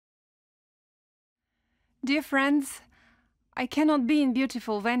Dear friends, I cannot be in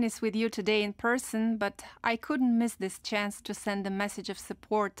beautiful Venice with you today in person, but I couldn't miss this chance to send a message of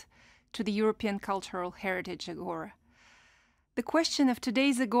support to the European Cultural Heritage Agora. The question of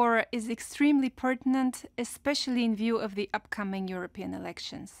today's Agora is extremely pertinent, especially in view of the upcoming European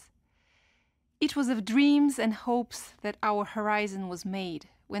elections. It was of dreams and hopes that our horizon was made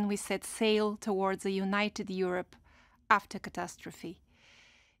when we set sail towards a united Europe after catastrophe.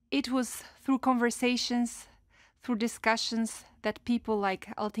 It was through conversations, through discussions that people like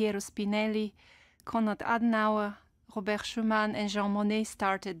Altiero Spinelli, Konrad Adenauer, Robert Schuman and Jean Monnet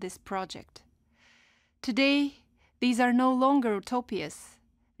started this project. Today, these are no longer utopias.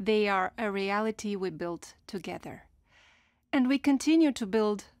 They are a reality we built together. And we continue to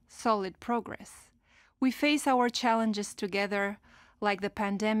build solid progress. We face our challenges together, like the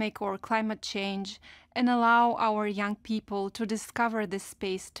pandemic or climate change, and allow our young people to discover this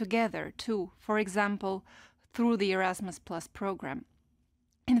space together too, for example, through the Erasmus Plus program.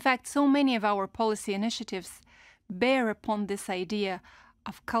 In fact, so many of our policy initiatives bear upon this idea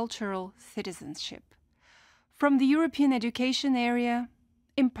of cultural citizenship. From the European education area,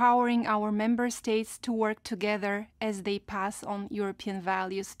 empowering our member states to work together as they pass on European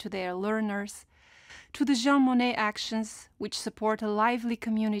values to their learners, to the Jean Monnet actions, which support a lively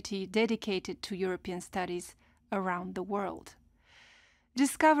community dedicated to European studies around the world.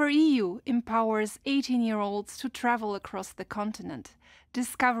 Discover EU empowers 18-year-olds to travel across the continent,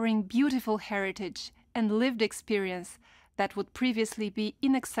 discovering beautiful heritage and lived experience that would previously be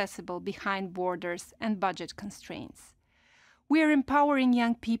inaccessible behind borders and budget constraints. We are empowering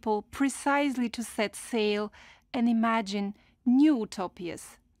young people precisely to set sail and imagine new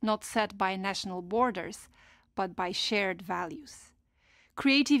utopias, not set by national borders, but by shared values.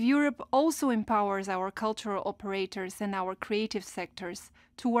 Creative Europe also empowers our cultural operators and our creative sectors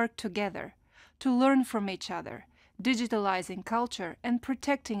to work together, to learn from each other, digitalizing culture and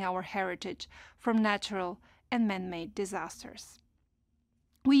protecting our heritage from natural and man-made disasters.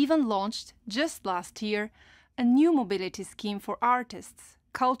 We even launched, just last year, a new mobility scheme for artists,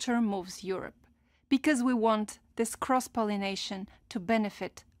 Culture Moves Europe, because we want this cross-pollination to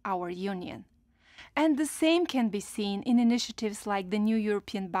benefit our union. And the same can be seen in initiatives like the new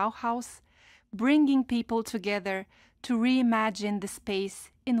European Bauhaus, bringing people together to reimagine the space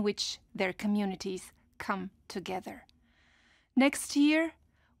in which their communities come together. Next year,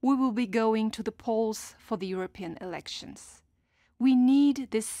 we will be going to the polls for the European elections. We need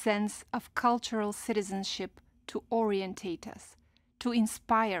this sense of cultural citizenship to orientate us, to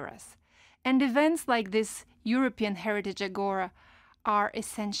inspire us. And events like this European Heritage Agora are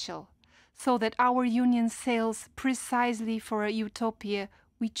essential so that our union sails precisely for a utopia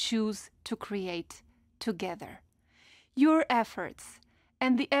we choose to create together. Your efforts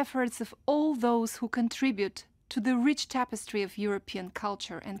and the efforts of all those who contribute to the rich tapestry of European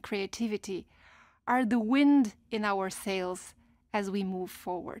culture and creativity are the wind in our sails as we move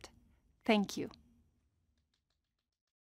forward. Thank you.